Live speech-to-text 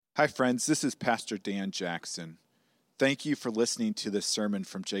Hi, friends. This is Pastor Dan Jackson. Thank you for listening to this sermon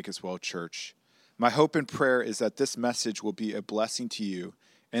from Jacob's Well Church. My hope and prayer is that this message will be a blessing to you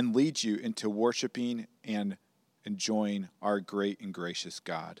and lead you into worshiping and enjoying our great and gracious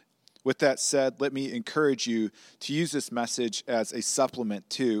God. With that said, let me encourage you to use this message as a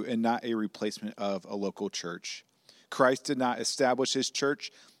supplement to and not a replacement of a local church. Christ did not establish his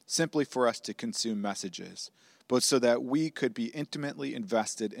church simply for us to consume messages, but so that we could be intimately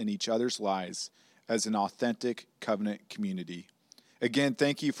invested in each other's lives as an authentic covenant community. Again,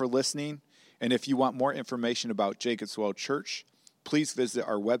 thank you for listening, and if you want more information about Jacob's Well Church, please visit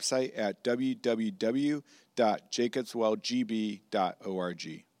our website at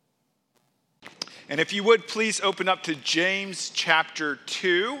www.jacobswellgb.org. And if you would, please open up to James chapter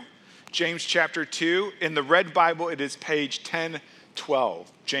 2. James chapter 2. In the Red Bible, it is page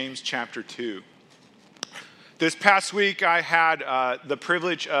 1012. James chapter 2. This past week, I had the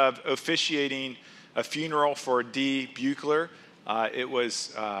privilege of officiating a funeral for Dee Buechler. It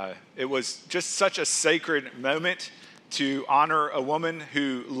was just such a sacred moment to honor a woman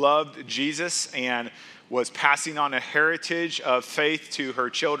who loved Jesus and was passing on a heritage of faith to her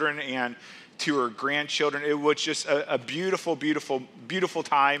children and to her grandchildren. It was just a beautiful, beautiful, beautiful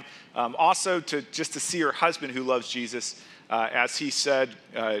time. Also to see her husband who loves Jesus, as he said,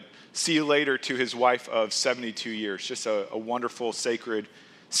 see you later to his wife of 72 years. Just a wonderful, sacred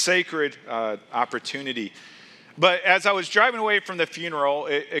opportunity. But as I was driving away from the funeral,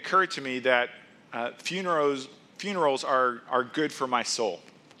 it occurred to me that funerals are good for my soul.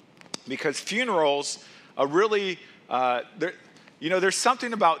 Because funerals are really, there's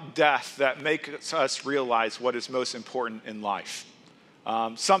something about death that makes us realize what is most important in life.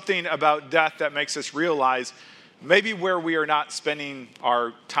 Something about death that makes us realize maybe where we are not spending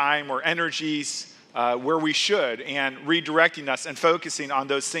our time or energies where we should, and redirecting us and focusing on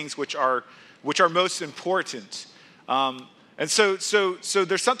those things which are most important. And so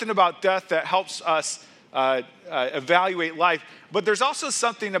there's something about death that helps us evaluate life, but there's also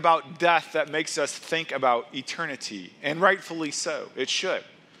something about death that makes us think about eternity, and rightfully so. It should.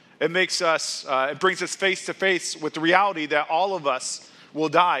 It makes us, it brings us face to face with the reality that all of us will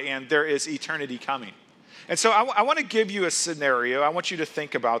die, and there is eternity coming. And so I want to give you a scenario. I want you to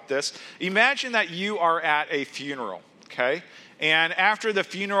think about this. Imagine that you are at a funeral, okay? And after the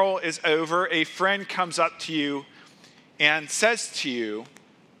funeral is over, a friend comes up to you and says to you,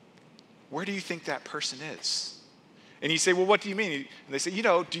 "Where do you think that person is?" And you say, "Well, what do you mean?" And they say,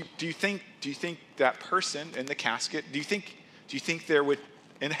 do you think that person in the casket, do you think they're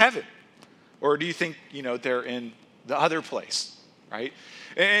in heaven? Or do you think, they're in the other place, right?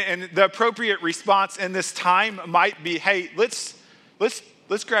 And the appropriate response in this time might be, "Hey, let's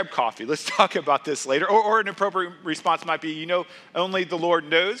grab coffee. Let's talk about this later." Or an appropriate response might be, only the Lord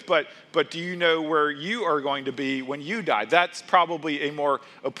knows, but do you know where you are going to be when you die? That's probably a more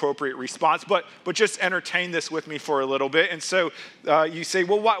appropriate response. But just entertain this with me for a little bit. And so you say,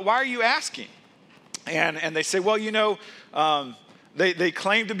 "Well, why are you asking?" And they say, "Well, they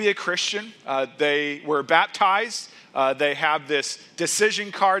claim to be a Christian. They were baptized. They have this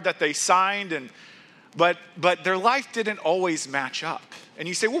decision card that they signed, but their life didn't always match up." And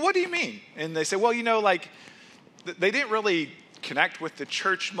you say, "Well, what do you mean?" And they say, "Well, they didn't really connect with the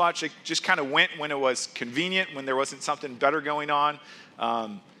church much. They just kind of went when it was convenient, when there wasn't something better going on.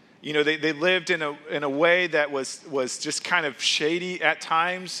 They lived in a way that was just kind of shady at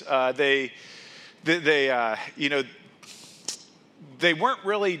times. They weren't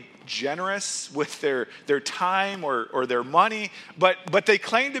really generous with their time or their money, but they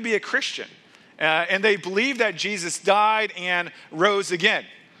claimed to be a Christian. And they believe that Jesus died and rose again."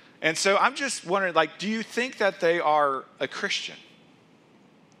 And so I'm just wondering, do you think that they are a Christian?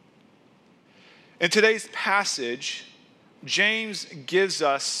 In today's passage, James gives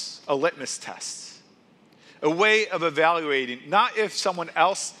us a litmus test, a way of evaluating not if someone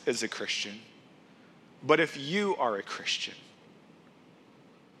else is a Christian, but if you are a Christian.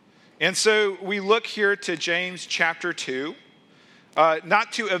 And so we look here to James chapter 2,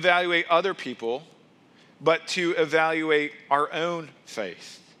 not to evaluate other people, but to evaluate our own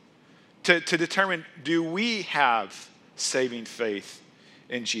faith, to determine, do we have saving faith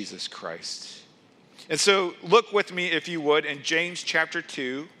in Jesus Christ? And so look with me, if you would, in James chapter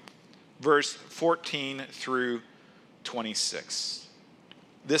 2, verse 14 through 26.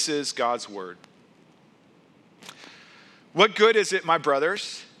 This is God's word. "What good is it, my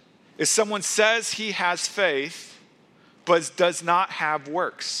brothers, if someone says he has faith, but does not have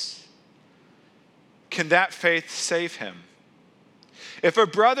works? Can that faith save him? If a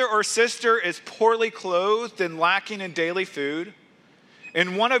brother or sister is poorly clothed and lacking in daily food,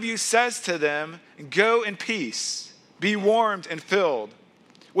 and one of you says to them, go in peace, be warmed and filled,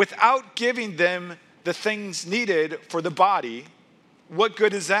 without giving them the things needed for the body, what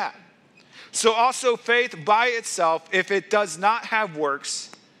good is that? So also faith by itself, if it does not have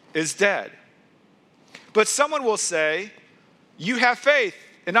works, is dead. But someone will say, you have faith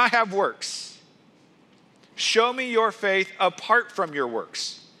and I have works. Show me your faith apart from your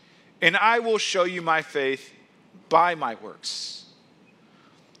works, and I will show you my faith by my works.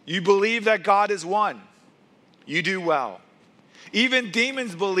 You believe that God is one. You do well. Even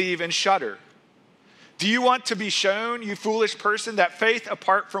demons believe and shudder. Do you want to be shown, you foolish person, that faith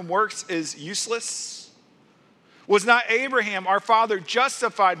apart from works is useless? Was not Abraham, our father,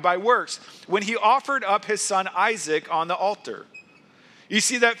 justified by works when he offered up his son Isaac on the altar? You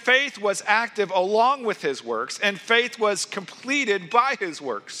see that faith was active along with his works, and faith was completed by his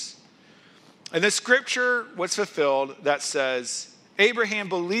works. And the scripture was fulfilled that says, Abraham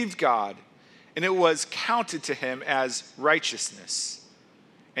believed God, and it was counted to him as righteousness,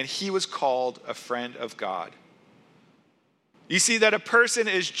 and he was called a friend of God. You see that a person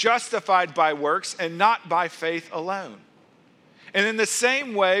is justified by works and not by faith alone. And in the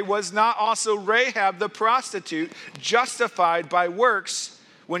same way, was not also Rahab the prostitute justified by works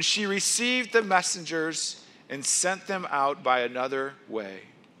when she received the messengers and sent them out by another way?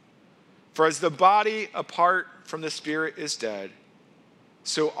 For as the body apart from the spirit is dead,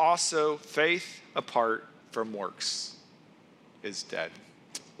 so also faith apart from works is dead.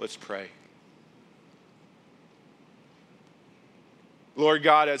 Let's pray. Lord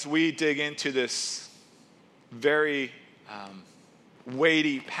God, as we dig into this very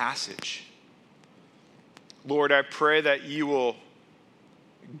weighty passage, Lord, I pray that you will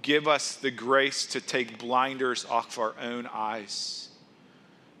give us the grace to take blinders off our own eyes,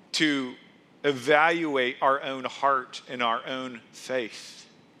 to evaluate our own heart and our own faith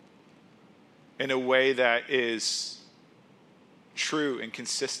in a way that is true and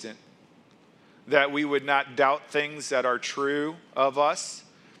consistent, that we would not doubt things that are true of us,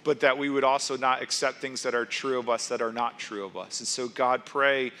 but that we would also not accept things that are true of us that are not true of us. And so, God,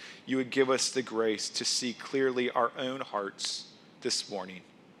 pray you would give us the grace to see clearly our own hearts this morning.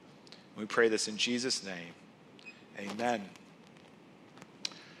 We pray this in Jesus' name. Amen.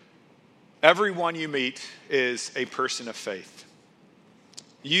 Everyone you meet is a person of faith.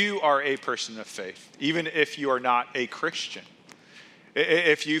 You are a person of faith, even if you are not a Christian.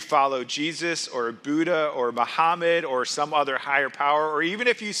 If you follow Jesus or Buddha or Muhammad or some other higher power, or even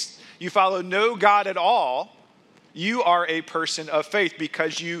if you follow no God at all, you are a person of faith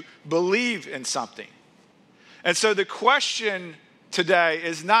because you believe in something. And so the question today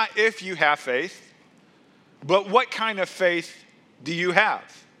is not if you have faith, but what kind of faith do you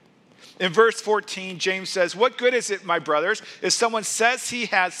have? In verse 14, James says, what good is it, my brothers, if someone says he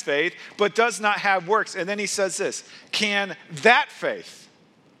has faith, but does not have works? And then he says this, can that faith,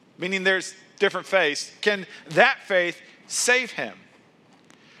 meaning there's different faiths, can that faith save him?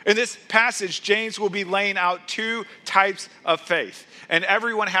 In this passage, James will be laying out two types of faith. And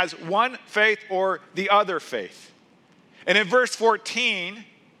everyone has one faith or the other faith. And in verse 14,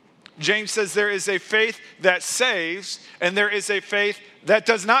 James says there is a faith that saves, and there is a faith that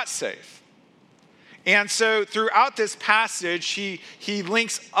does not save. And so throughout this passage, he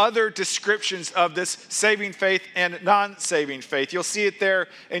links other descriptions of this saving faith and non-saving faith. You'll see it there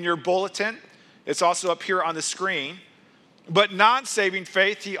in your bulletin. It's also up here on the screen. But non-saving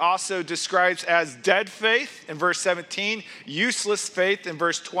faith, he also describes as dead faith in verse 17, useless faith in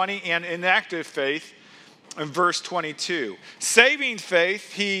verse 20, and inactive faith in verse 22. Saving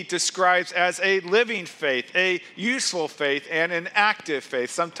faith, he describes as a living faith, a useful faith, and an active faith.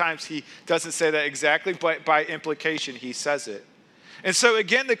 Sometimes he doesn't say that exactly, but by implication, he says it. And so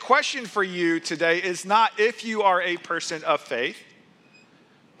again, the question for you today is not if you are a person of faith,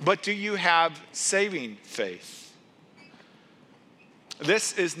 but do you have saving faith?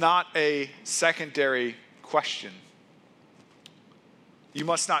 This is not a secondary question. You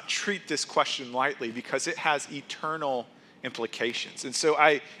must not treat this question lightly because it has eternal implications. And so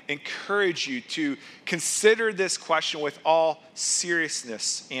I encourage you to consider this question with all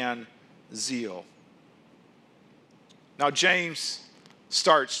seriousness and zeal. Now, James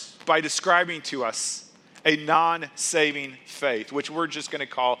starts by describing to us a non-saving faith, which we're just going to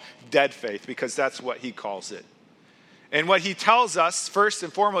call dead faith because that's what he calls it. And what he tells us, first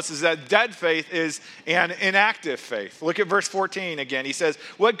and foremost, is that dead faith is an inactive faith. Look at verse 14 again. He says,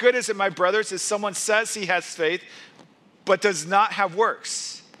 what good is it, my brothers, if someone says he has faith, but does not have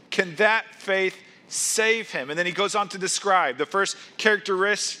works? Can that faith save him? And then he goes on to describe the first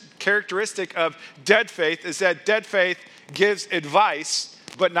characteristic of dead faith is that dead faith gives advice,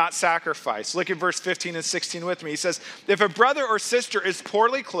 but not sacrifice. Look at verse 15 and 16 with me. He says, if a brother or sister is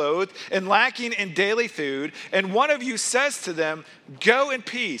poorly clothed and lacking in daily food, and one of you says to them, go in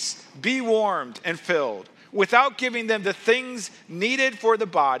peace, be warmed and filled, without giving them the things needed for the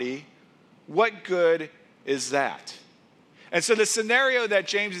body, what good is that? And so the scenario that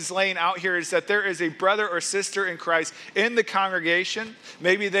James is laying out here is that there is a brother or sister in Christ in the congregation.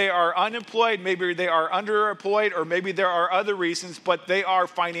 Maybe they are unemployed, maybe they are underemployed, or maybe there are other reasons, but they are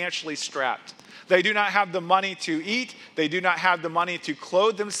financially strapped. They do not have the money to eat. They do not have the money to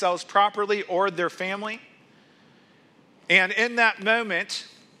clothe themselves properly or their family. And in that moment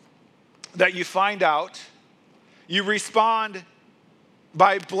that you find out, you respond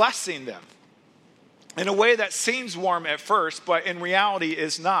by blessing them in a way that seems warm at first, but in reality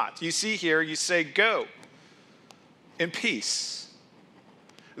is not. You see here, you say, go in peace.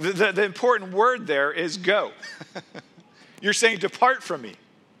 The important word there is go. You're saying, depart from me.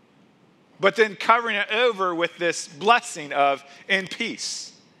 But then covering it over with this blessing of in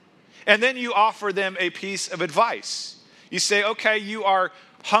peace. And then you offer them a piece of advice. You say, okay, you are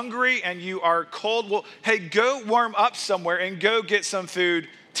hungry and you are cold. Well, hey, go warm up somewhere and go get some food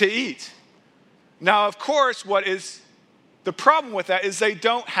to eat. Now, of course, what is the problem with that is they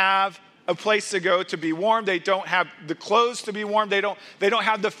don't have a place to go to be warm. They don't have the clothes to be warm. They don't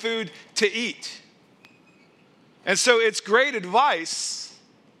have the food to eat. And so it's great advice,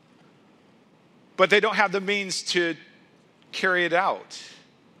 but they don't have the means to carry it out.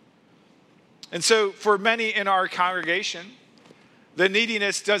 And so for many in our congregation, the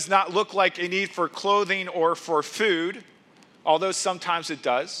neediness does not look like a need for clothing or for food, although sometimes it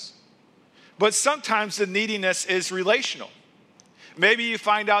does. But sometimes the neediness is relational. Maybe you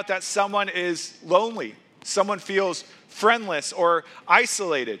find out that someone is lonely. Someone feels friendless or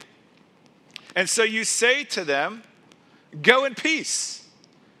isolated. And so you say to them, go in peace.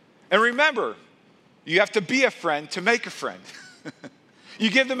 And remember, you have to be a friend to make a friend.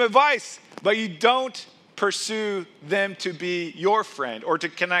 You give them advice, but you don't pursue them to be your friend or to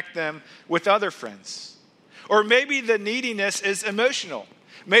connect them with other friends. Or maybe the neediness is emotional.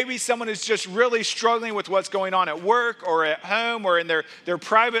 Maybe someone is just really struggling with what's going on at work or at home or in their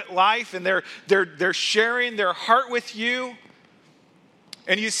private life, and they're sharing their heart with you.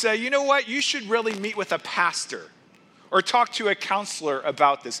 And you say, you know what? You should really meet with a pastor or talk to a counselor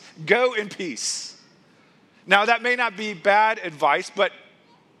about this. Go in peace. Now, that may not be bad advice, but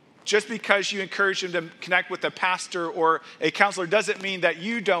just because you encourage them to connect with a pastor or a counselor doesn't mean that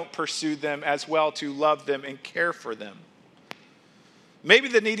you don't pursue them as well to love them and care for them. Maybe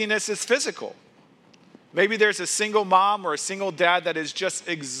the neediness is physical. Maybe there's a single mom or a single dad that is just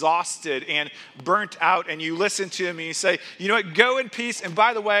exhausted and burnt out, and you listen to him and you say, you know what, go in peace, and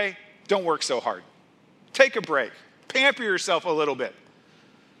by the way, don't work so hard. Take a break. Pamper yourself a little bit.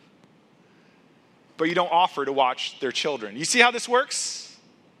 But you don't offer to watch their children. You see how this works?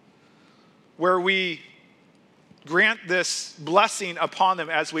 Where we grant this blessing upon them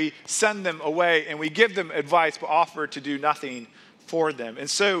as we send them away, and we give them advice but offer to do nothing for them. And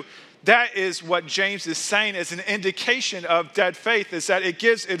so that is what James is saying is an indication of dead faith, is that it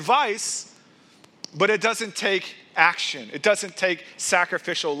gives advice, but it doesn't take action. It doesn't take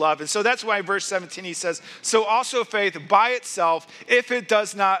sacrificial love. And so that's why in verse 17 he says, so also faith by itself, if it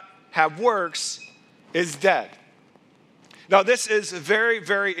does not have works, is dead. Now this is very,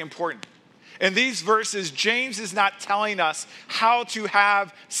 very important. In these verses, James is not telling us how to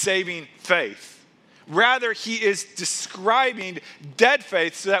have saving faith. Rather, he is describing dead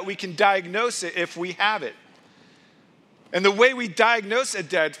faith so that we can diagnose it if we have it. And the way we diagnose a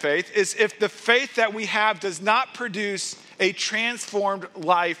dead faith is if the faith that we have does not produce a transformed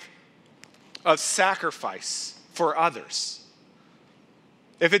life of sacrifice for others.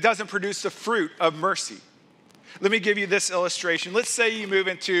 If it doesn't produce the fruit of mercy. Let me give you this illustration. Let's say you move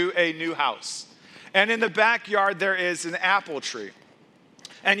into a new house, and in the backyard there is an apple tree.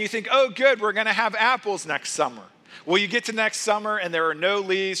 And you think, oh, good, we're going to have apples next summer. Well, you get to next summer and there are no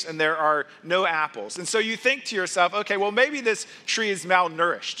leaves and there are no apples. And so you think to yourself, okay, well, maybe this tree is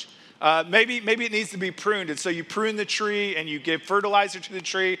malnourished. Maybe it needs to be pruned. And so you prune the tree and you give fertilizer to the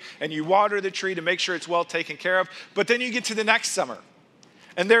tree and you water the tree to make sure it's well taken care of. But then you get to the next summer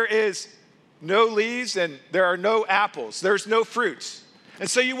and there is no leaves and there are no apples. There's no fruits. And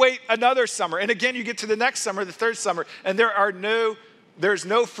so you wait another summer. And again, you get to the next summer, the third summer, and there's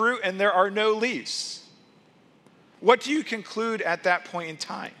no fruit and there are no leaves. What do you conclude at that point in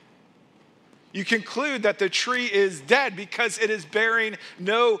time? You conclude that the tree is dead because it is bearing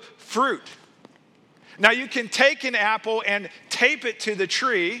no fruit. Now you can take an apple and tape it to the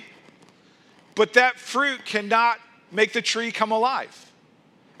tree, but that fruit cannot make the tree come alive.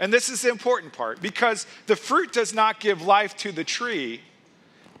 And this is the important part, because the fruit does not give life to the tree,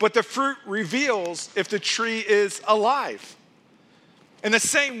 but the fruit reveals if the tree is alive. In the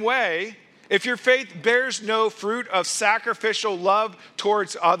same way, if your faith bears no fruit of sacrificial love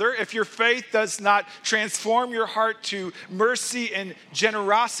towards others, if your faith does not transform your heart to mercy and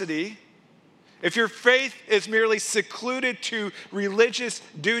generosity, if your faith is merely secluded to religious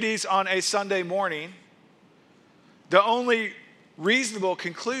duties on a Sunday morning, the only reasonable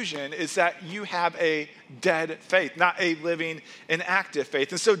conclusion is that you have a dead faith, not a living and active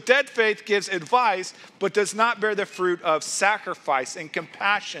faith. And so dead faith gives advice, but does not bear the fruit of sacrifice and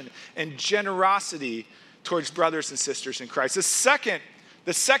compassion and generosity towards brothers and sisters in Christ. The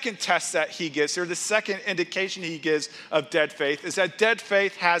second test that he gives, or the second indication he gives of dead faith, is that dead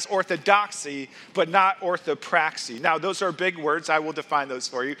faith has orthodoxy, but not orthopraxy. Now, those are big words. I will define those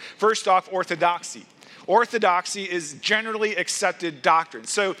for you. First off, orthodoxy. Orthodoxy is generally accepted doctrine.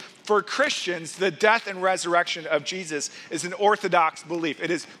 So for Christians, the death and resurrection of Jesus is an orthodox belief.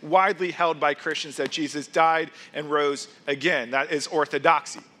 It is widely held by Christians that Jesus died and rose again. That is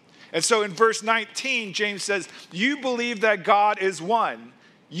orthodoxy. And so in verse 19, James says, you believe that God is one.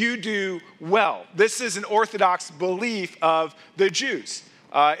 You do well. This is an orthodox belief of the Jews.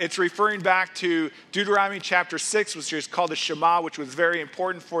 It's referring back to Deuteronomy chapter 6, which is called the Shema, which was very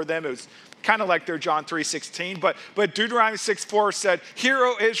important for them. It was kind of like their John 3:16, but Deuteronomy 6:4 said, "Hear,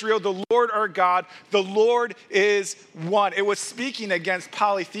 O Israel, the Lord our God, the Lord is one." It was speaking against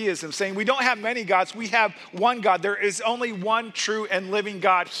polytheism, saying we don't have many gods, we have one God. There is only one true and living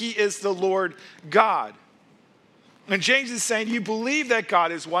God. He is the Lord God. And James is saying, you believe that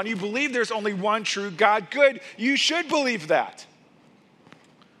God is one. You believe there's only one true God. Good, you should believe that.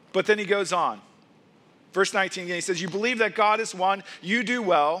 But then he goes on. Verse 19 again, he says, you believe that God is one. You do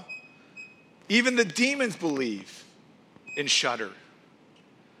well. Even the demons believe and shudder.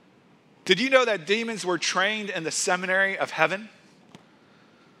 Did you know that demons were trained in the seminary of heaven?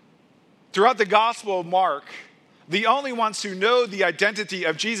 Throughout the Gospel of Mark, the only ones who know the identity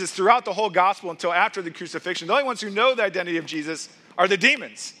of Jesus throughout the whole Gospel until after the crucifixion, the only ones who know the identity of Jesus are the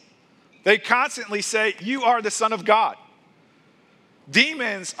demons. They constantly say, you are the Son of God.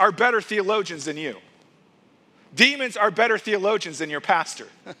 Demons are better theologians than you. Demons are better theologians than your pastor.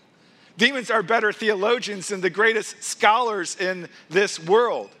 Demons are better theologians than the greatest scholars in this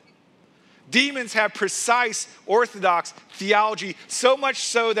world. Demons have precise orthodox theology, so much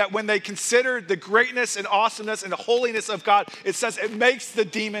so that when they consider the greatness and awesomeness and the holiness of God, it says it makes the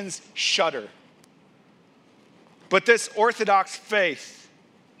demons shudder. But this orthodox faith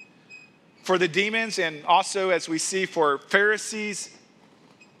for the demons, and also as we see for Pharisees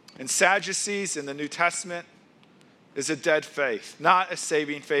and Sadducees in the New Testament, is a dead faith, not a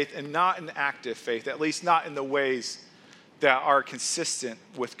saving faith, and not an active faith, at least not in the ways that are consistent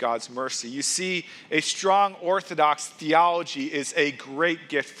with God's mercy. You see, a strong orthodox theology is a great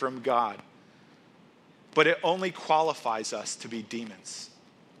gift from God, but it only qualifies us to be demons.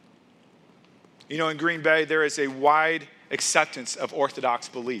 You know, in Green Bay, there is a wide acceptance of orthodox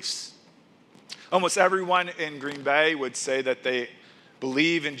beliefs. Almost everyone in Green Bay would say that they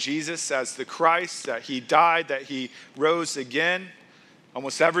believe in Jesus as the Christ, that he died, that he rose again.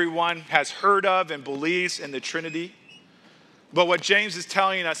 Almost everyone has heard of and believes in the Trinity. But what James is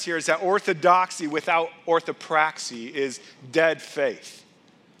telling us here is that orthodoxy without orthopraxy is dead faith.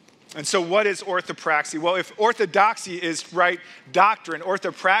 And so what is orthopraxy? Well, if orthodoxy is right doctrine,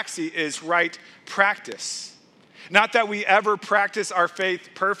 orthopraxy is right practice. Not that we ever practice our faith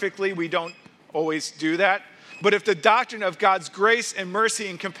perfectly. We don't always do that. But if the doctrine of God's grace and mercy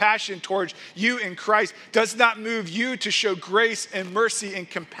and compassion towards you in Christ does not move you to show grace and mercy and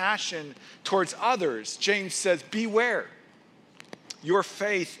compassion towards others, James says, beware. Your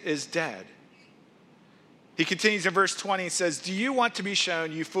faith is dead. He continues in verse 20 and says, do you want to be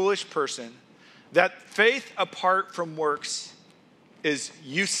shown, you foolish person, that faith apart from works is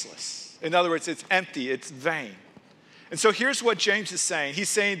useless? In other words, it's empty, it's vain. And so here's what James is saying. He's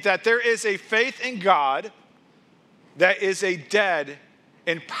saying that there is a faith in God that is a dead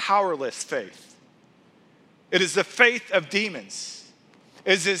and powerless faith. It is the faith of demons.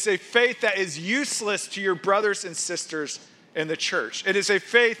 It is a faith that is useless to your brothers and sisters in the church. It is a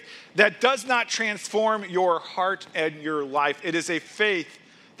faith that does not transform your heart and your life. It is a faith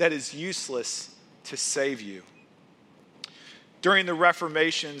that is useless to save you. During the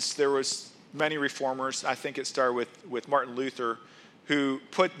Reformations, there was many reformers. I think it started with Martin Luther, who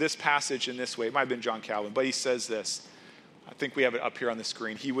put this passage in this way. It might have been John Calvin, but he says this. I think we have it up here on the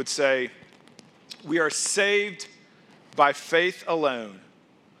screen. He would say, we are saved by faith alone,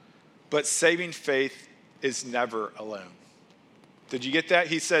 but saving faith is never alone. Did you get that?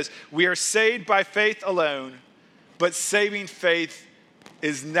 He says, we are saved by faith alone, but saving faith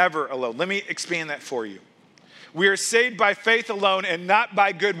is never alone. Let me expand that for you. We are saved by faith alone and not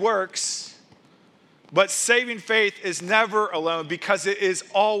by good works, but saving faith is never alone because it is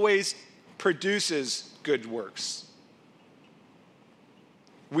always produces good works.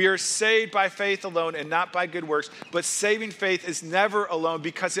 We are saved by faith alone and not by good works, but saving faith is never alone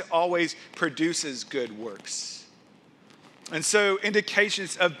because it always produces good works. And so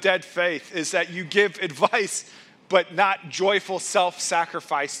indications of dead faith is that you give advice, but not joyful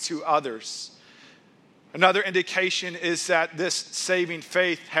self-sacrifice to others. Another indication is that this saving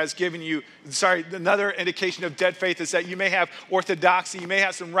faith has given you, another indication of dead faith is that you may have orthodoxy, you may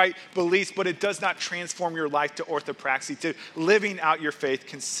have some right beliefs, but it does not transform your life to orthopraxy, to living out your faith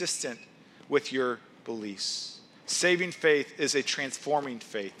consistent with your beliefs. Saving faith is a transforming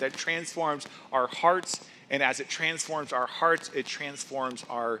faith that transforms our hearts, and as it transforms our hearts, it transforms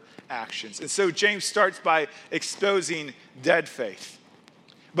our actions. And so James starts by exposing dead faith.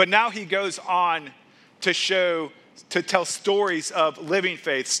 But now he goes on to tell stories of living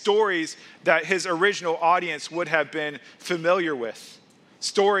faith, stories that his original audience would have been familiar with,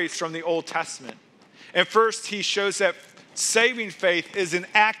 stories from the Old Testament. And first, he shows that saving faith is an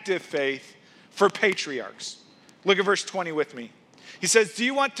active faith for patriarchs. Look at verse 20 with me. He says, do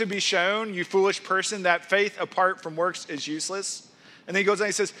you want to be shown, you foolish person, that faith apart from works is useless? And then he goes on,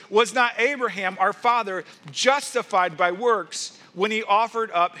 he says, was not Abraham, our father, justified by works when he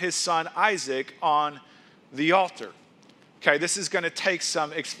offered up his son Isaac on the altar? Okay, this is going to take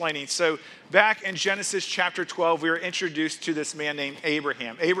some explaining. So back in Genesis chapter 12, we were introduced to this man named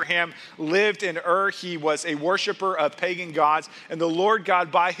Abraham. Abraham lived in Ur. He was a worshiper of pagan gods. And the Lord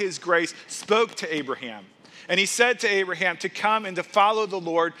God, by his grace, spoke to Abraham. And he said to Abraham to come and to follow the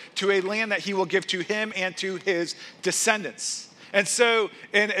Lord to a land that he will give to him and to his descendants. And so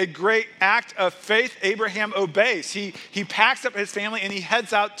in a great act of faith, Abraham obeys. He packs up his family and he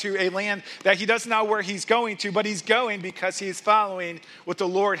heads out to a land that he doesn't know where he's going to, but he's going because he's following what the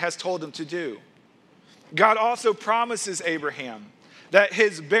Lord has told him to do. God also promises Abraham that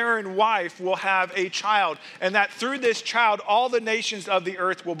his barren wife will have a child, and that through this child, all the nations of the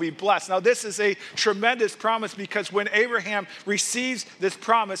earth will be blessed. Now, this is a tremendous promise because when Abraham receives this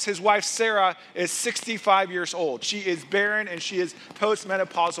promise, his wife Sarah is 65 years old. She is barren and she is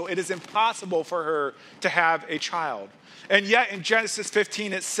postmenopausal. It is impossible for her to have a child. And yet in Genesis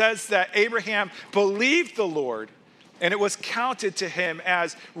 15, it says that Abraham believed the Lord, and it was counted to him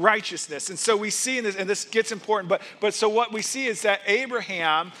as righteousness. And so we see in this, and this gets important, but so what we see is that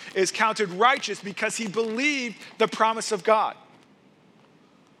Abraham is counted righteous because he believed the promise of God.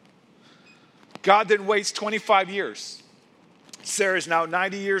 God then waits 25 years. Sarah is now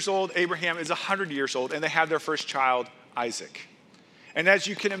 90 years old. Abraham is 100 years old, and they have their first child, Isaac. And as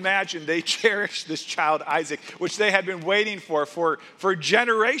you can imagine, they cherish this child, Isaac, which they had been waiting for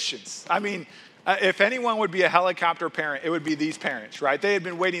generations. I mean, if anyone would be a helicopter parent, it would be these parents, right? They had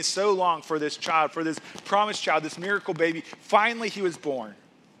been waiting so long for this child, for this promised child, this miracle baby. Finally, he was born.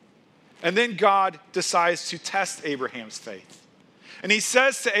 And then God decides to test Abraham's faith. And he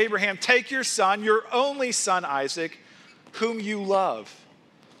says to Abraham, take your son, your only son, Isaac, whom you love,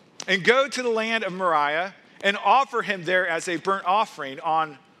 and go to the land of Moriah and offer him there as a burnt offering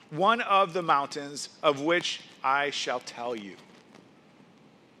on one of the mountains of which I shall tell you.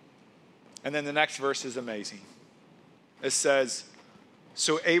 And then the next verse is amazing. It says,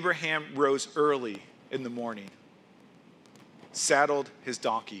 so Abraham rose early in the morning, saddled his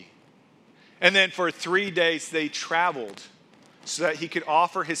donkey, and then for 3 days they traveled so that he could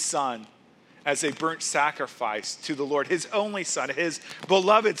offer his son as a burnt sacrifice to the Lord, his only son, his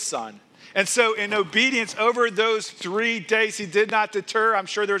beloved son. And so in obedience over those 3 days, he did not deter. I'm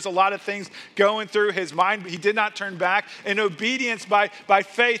sure there's a lot of things going through his mind, but he did not turn back. In obedience by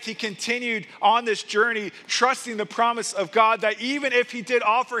faith, he continued on this journey, trusting the promise of God that even if he did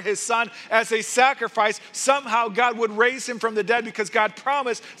offer his son as a sacrifice, somehow God would raise him from the dead because God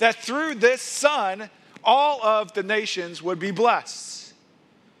promised that through this son, all of the nations would be blessed.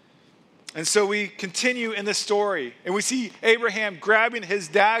 And so we continue in the story, and we see Abraham grabbing his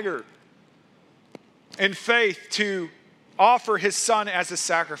dagger in faith to offer his son as a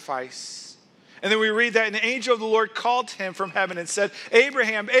sacrifice. And then we read that an angel of the Lord called to him from heaven and said,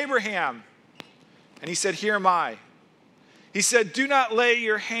 Abraham, Abraham. And he said, here am I. He said, do not lay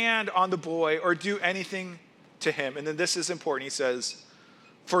your hand on the boy or do anything to him. And then this is important. He says,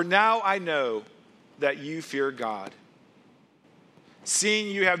 for now I know that you fear God, seeing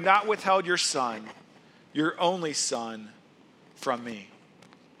you have not withheld your son, your only son, from me.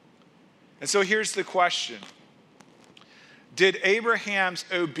 And so here's the question. Did Abraham's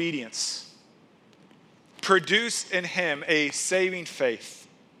obedience produce in him a saving faith?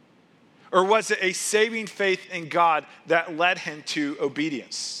 Or was it a saving faith in God that led him to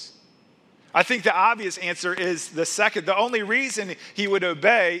obedience? I think the obvious answer is the second. The only reason he would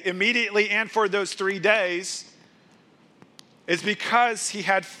obey immediately and for those 3 days is because he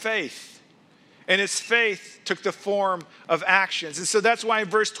had faith. And his faith took the form of actions. And so that's why in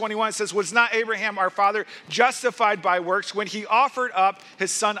verse 21 it says, was not Abraham our father justified by works when he offered up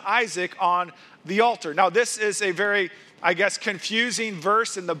his son Isaac on the altar? Now this is a very, confusing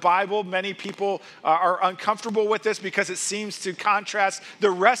verse in the Bible. Many people are uncomfortable with this because it seems to contrast the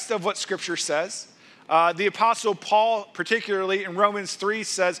rest of what Scripture says. The Apostle Paul, particularly in Romans 3,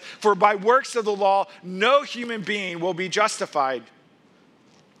 says, for by works of the law, no human being will be justified.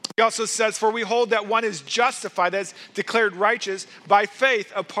 He also says, for we hold that one is justified, as declared righteous, by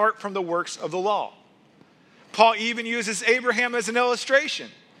faith apart from the works of the law. Paul even uses Abraham as an illustration.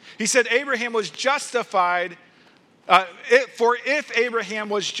 He said Abraham was justified, for if Abraham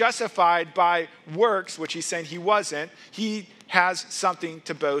was justified by works, which he's saying he wasn't, he has something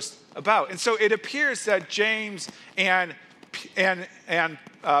to boast about. And so it appears that James and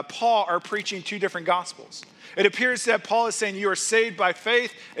Paul are preaching two different gospels. It appears that Paul is saying you are saved by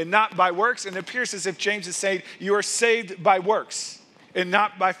faith and not by works. And it appears as if James is saying you are saved by works and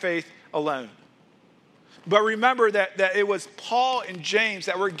not by faith alone. But remember that it was Paul and James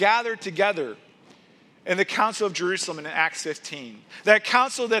that were gathered together in the Council of Jerusalem in Acts 15. That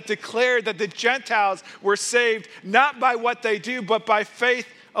council that declared that the Gentiles were saved not by what they do, but by faith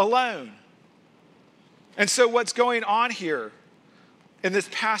alone. And so what's going on here in this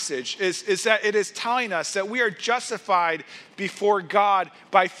passage is that it is telling us that we are justified before God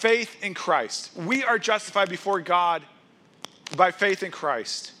by faith in Christ. We are justified before God by faith in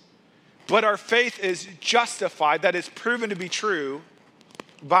Christ. But our faith is justified, that is proven to be true,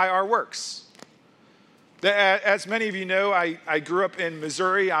 by our works. As many of you know, I grew up in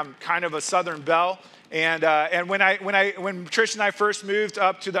Missouri. I'm kind of a Southern belle. And when Trish and I first moved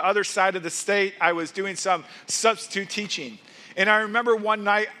up to the other side of the state, I was doing some substitute teaching. And I remember one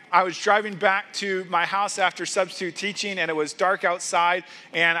night I was driving back to my house after substitute teaching, and it was dark outside,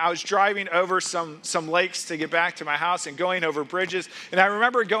 and I was driving over some lakes to get back to my house and going over bridges. And I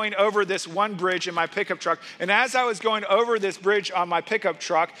remember going over this one bridge in my pickup truck, and as I was going over this bridge on my pickup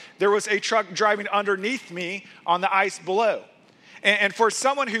truck, there was a truck driving underneath me on the ice below. And for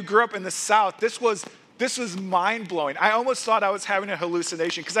someone who grew up in the South, this was mind-blowing. I almost thought I was having a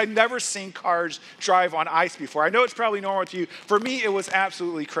hallucination because I'd never seen cars drive on ice before. I know it's probably normal to you. For me, it was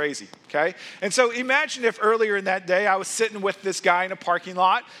absolutely crazy, okay? And so imagine if earlier in that day I was sitting with this guy in a parking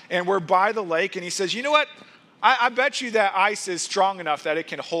lot and we're by the lake and he says, you know what? I bet you that ice is strong enough that it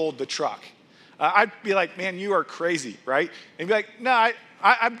can hold the truck. I'd be like, man, you are crazy, right? And he'd be like, no,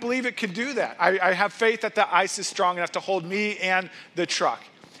 I believe it could do that. I have faith that the ice is strong enough to hold me and the truck.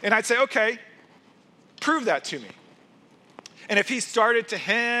 And I'd say, okay, prove that to me. And if he started to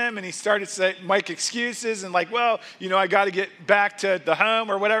hem and he started to make excuses and like, well, I got to get back to the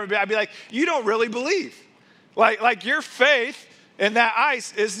home or whatever, I'd be like, you don't really believe. Like your faith in that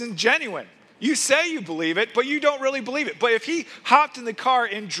ice isn't genuine. You say you believe it, but you don't really believe it. But if he hopped in the car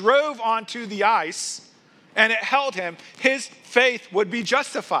and drove onto the ice and it held him, his faith would be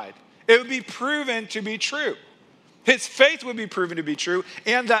justified. It would be proven to be true. His faith would be proven to be true,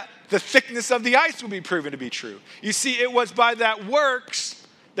 and that the thickness of the ice would be proven to be true. You see, it was by that works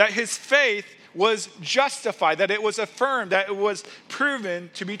that his faith was justified, that it was affirmed, that it was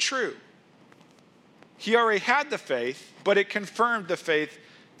proven to be true. He already had the faith, but it confirmed the faith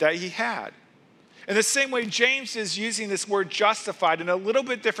that he had. In the same way, James is using this word justified in a little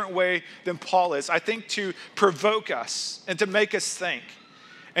bit different way than Paul is, I think to provoke us and to make us think.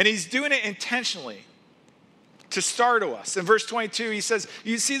 And he's doing it intentionally to startle us. In verse 22, he says,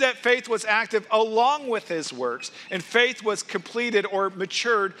 you see that faith was active along with his works, and faith was completed or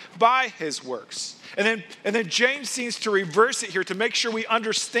matured by his works. And then James seems to reverse it here to make sure we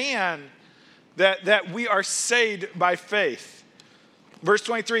understand that we are saved by faith. Verse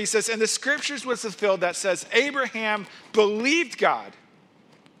 23, he says, and the scriptures was fulfilled that says, Abraham believed God,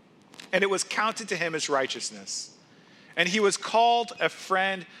 and it was counted to him as righteousness. And he was called a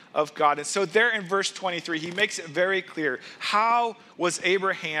friend of God. And so there in verse 23, he makes it very clear. How was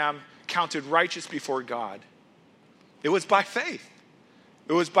Abraham counted righteous before God? It was by faith.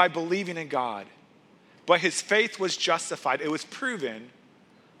 It was by believing in God. But his faith was justified. It was proven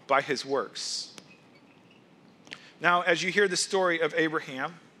by his works. Now, as you hear the story of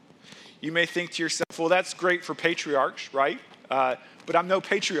Abraham, you may think to yourself, well, that's great for patriarchs, right? But I'm no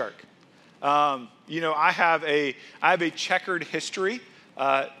patriarch. I have a checkered history.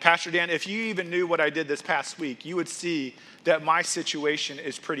 Pastor Dan, if you even knew what I did this past week, you would see that my situation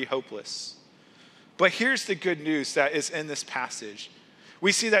is pretty hopeless. But here's the good news that is in this passage.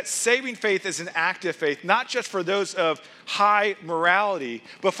 We see that saving faith is an active faith, not just for those of high morality,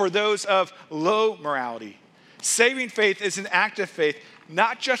 but for those of low morality. Saving faith is an active faith,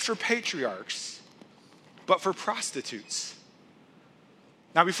 not just for patriarchs, but for prostitutes.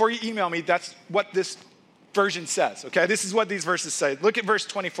 Now, before you email me, that's what this version says, okay? This is what these verses say. Look at verse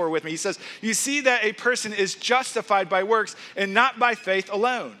 24 with me. He says, you see that a person is justified by works and not by faith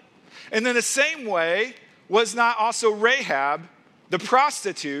alone. And in the same way, was not also Rahab, the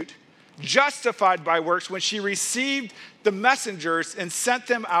prostitute, justified by works when she received the messengers and sent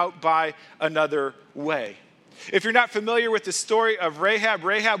them out by another way? If you're not familiar with the story of Rahab,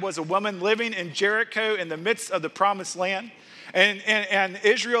 Rahab was a woman living in Jericho in the midst of the promised land. And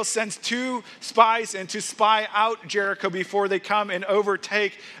Israel sends 2 spies in to spy out Jericho before they come and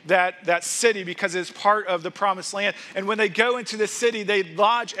overtake that city because it's part of the promised land. And when they go into the city, they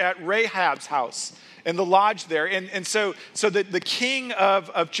lodge at Rahab's house in the lodge there. And so the king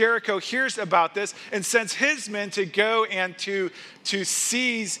of Jericho hears about this and sends his men to go and to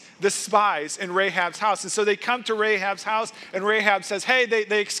seize the spies in Rahab's house. And so they come to Rahab's house, and Rahab says, hey,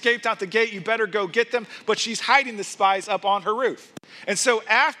 they escaped out the gate. You better go get them. But she's hiding the spies up on her roof. And so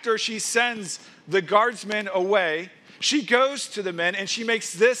after she sends the guardsmen away, she goes to the men and she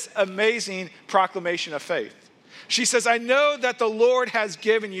makes this amazing proclamation of faith. She says, I know that the Lord has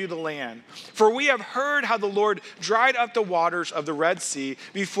given you the land, for we have heard how the Lord dried up the waters of the Red Sea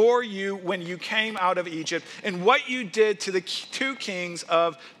before you when you came out of Egypt, and what you did to the 2 kings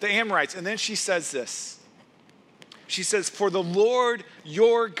of the Amorites. And then she says this. She says, for the Lord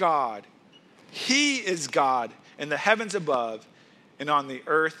your God, he is God in the heavens above and on the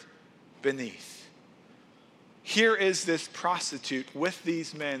earth beneath. Here is this prostitute with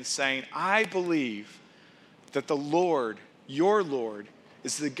these men saying, I believe that the Lord, your Lord,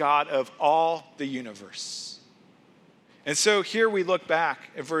 is the God of all the universe. And so here we look back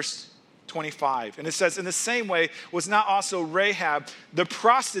at verse 25, and it says, in the same way was not also Rahab, the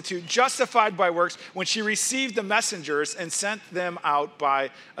prostitute, justified by works when she received the messengers and sent them out by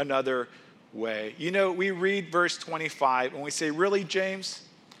another way. We read verse 25 and we say, really, James?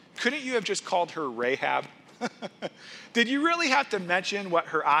 Couldn't you have just called her Rahab? Did you really have to mention what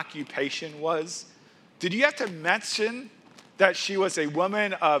her occupation was? Did you have to mention that she was a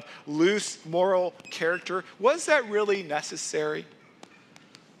woman of loose moral character? Was that really necessary?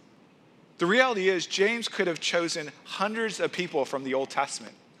 The reality is, James could have chosen hundreds of people from the Old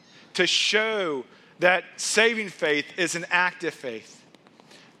Testament to show that saving faith is an active faith.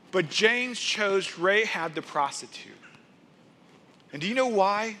 But James chose Rahab the prostitute. And do you know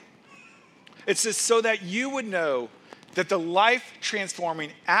why? It's just so that you would know that the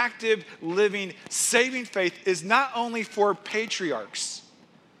life-transforming, active, living, saving faith is not only for patriarchs,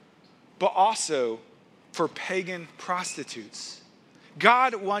 but also for pagan prostitutes.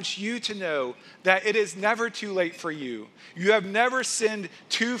 God wants you to know that it is never too late for you. You have never sinned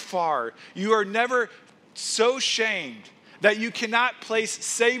too far. You are never so shamed that you cannot place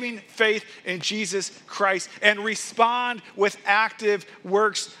saving faith in Jesus Christ and respond with active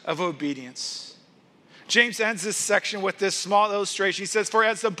works of obedience. James ends this section with this small illustration. He says, for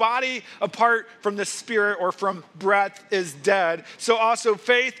as the body apart from the spirit or from breath is dead, so also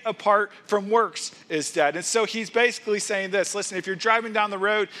faith apart from works is dead. And so he's basically saying this. Listen, if you're driving down the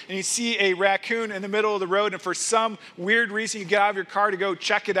road and you see a raccoon in the middle of the road, and for some weird reason you get out of your car to go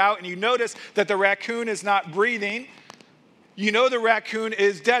check it out, and you notice that the raccoon is not breathing, you know the raccoon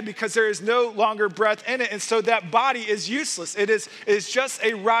is dead because there is no longer breath in it. And so that body is useless. It is just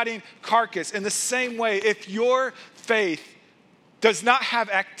a rotting carcass. In the same way, if your faith does not have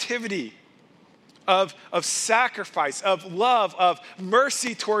activity of sacrifice, of love, of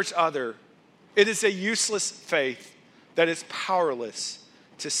mercy towards other, it is a useless faith that is powerless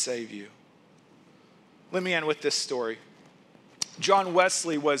to save you. Let me end with this story. John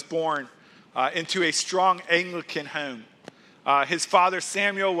Wesley was born into a strong Anglican home. His father,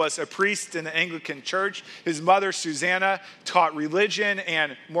 Samuel, was a priest in the Anglican church. His mother, Susanna, taught religion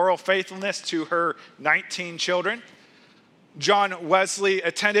and moral faithfulness to her 19 children. John Wesley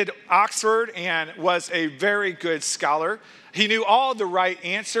attended Oxford and was a very good scholar. He knew all the right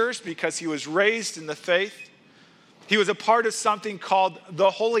answers because he was raised in the faith. He was a part of something called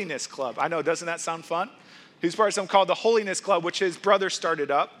the Holiness Club. I know, doesn't that sound fun? He was part of something called the Holiness Club, which his brother started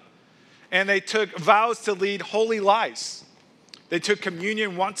up. And they took vows to lead holy lives. They took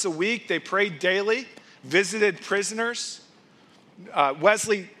communion once a week. They prayed daily, visited prisoners.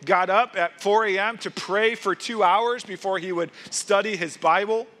 Wesley got up at 4 a.m. to pray for 2 hours before he would study his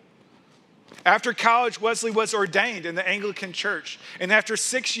Bible. After college, Wesley was ordained in the Anglican Church. And after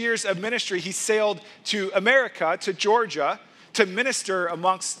 6 years of ministry, he sailed to America, to Georgia, to minister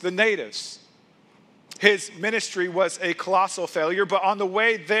amongst the natives. His ministry was a colossal failure, but on the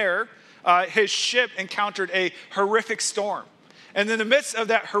way there, his ship encountered a horrific storm. And in the midst of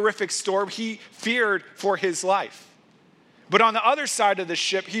that horrific storm, he feared for his life. But on the other side of the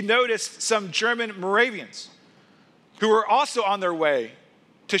ship, he noticed some German Moravians who were also on their way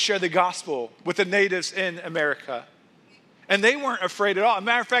to share the gospel with the natives in America. And they weren't afraid at all. As a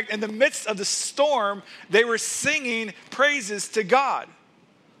matter of fact, in the midst of the storm, they were singing praises to God.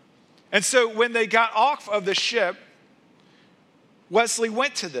 And so when they got off of the ship, Wesley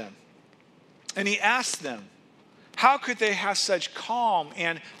went to them and he asked them, how could they have such calm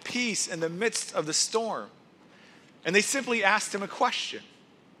and peace in the midst of the storm? And they simply asked him a question.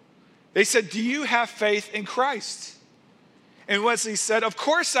 They said, do you have faith in Christ? And Wesley said, of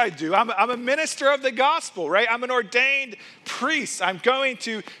course I do. I'm a minister of the gospel, right? I'm an ordained priest. I'm going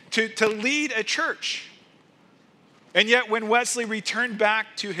to lead a church. And yet when Wesley returned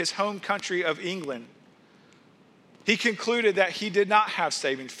back to his home country of England, he concluded that he did not have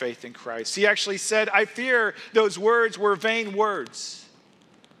saving faith in Christ. He actually said, I fear those words were vain words.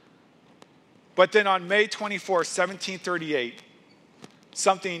 But then on May 24, 1738,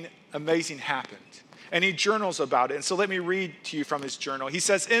 something amazing happened. And he journals about it. And so let me read to you from his journal. He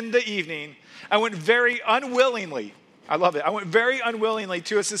says, in the evening, I went very unwillingly, I love it, I went very unwillingly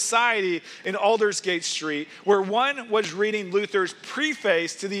to a society in Aldersgate Street where one was reading Luther's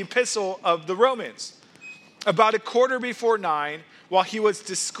preface to the Epistle of the Romans. About 9:15, while he was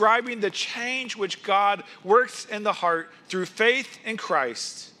describing the change which God works in the heart through faith in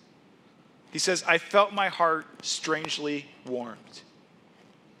Christ, he says, I felt my heart strangely warmed.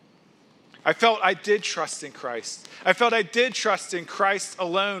 I felt I did trust in Christ. I felt I did trust in Christ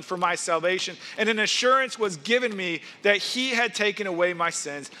alone for my salvation. And an assurance was given me that he had taken away my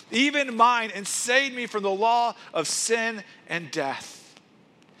sins, even mine, and saved me from the law of sin and death.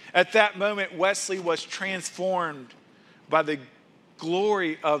 At that moment, Wesley was transformed by the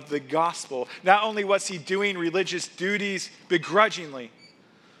glory of the gospel. Not only was he doing religious duties begrudgingly,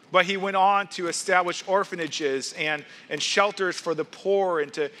 but he went on to establish orphanages and shelters for the poor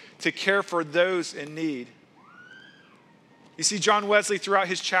and to care for those in need. You see, John Wesley, throughout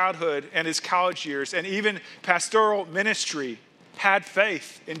his childhood and his college years and even pastoral ministry, had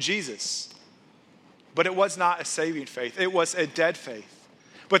faith in Jesus. But it was not a saving faith. It was a dead faith.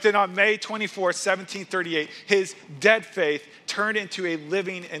 But then on May 24, 1738, his dead faith turned into a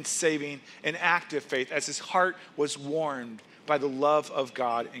living and saving and active faith as his heart was warmed by the love of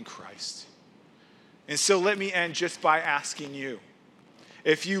God in Christ. And so let me end just by asking you,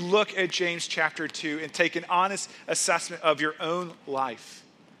 if you look at James chapter 2 and take an honest assessment of your own life,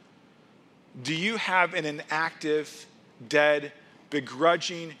 do you have an inactive, dead,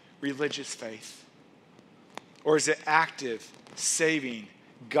 begrudging religious faith? Or is it active, saving,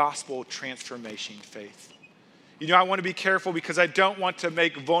 gospel transformation faith? You know, I want to be careful because I don't want to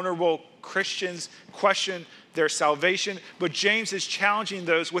make vulnerable Christians question their salvation, but James is challenging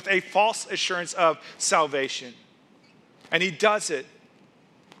those with a false assurance of salvation. And he does it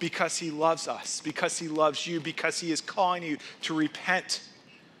because he loves us, because he loves you, because he is calling you to repent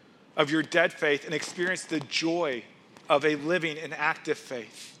of your dead faith and experience the joy of a living and active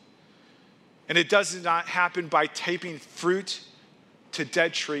faith. And it does not happen by taping fruit to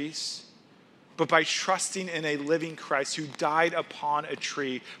dead trees, but by trusting in a living Christ who died upon a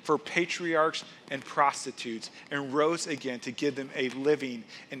tree for patriarchs and prostitutes and rose again to give them a living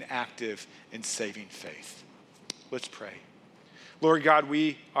and active and saving faith. Let's pray. Lord God,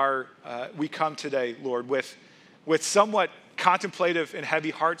 we come today, Lord, with somewhat contemplative and heavy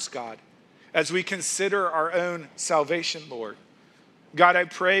hearts, God, as we consider our own salvation, Lord. God, I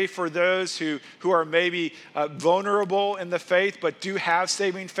pray for those who are maybe vulnerable in the faith, but do have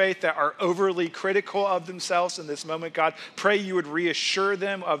saving faith, that are overly critical of themselves in this moment, God. Pray you would reassure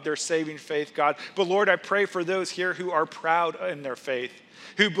them of their saving faith, God. But Lord, I pray for those here who are proud in their faith,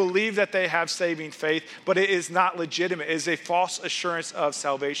 who believe that they have saving faith, but it is not legitimate. It is a false assurance of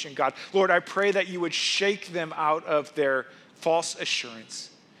salvation, God. Lord, I pray that you would shake them out of their false assurance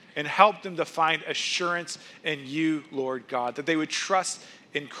and help them to find assurance in you, Lord God, that they would trust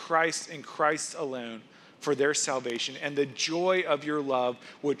in Christ and Christ alone for their salvation, and the joy of your love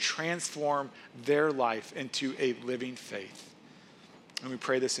would transform their life into a living faith. And we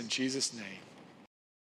pray this in Jesus' name.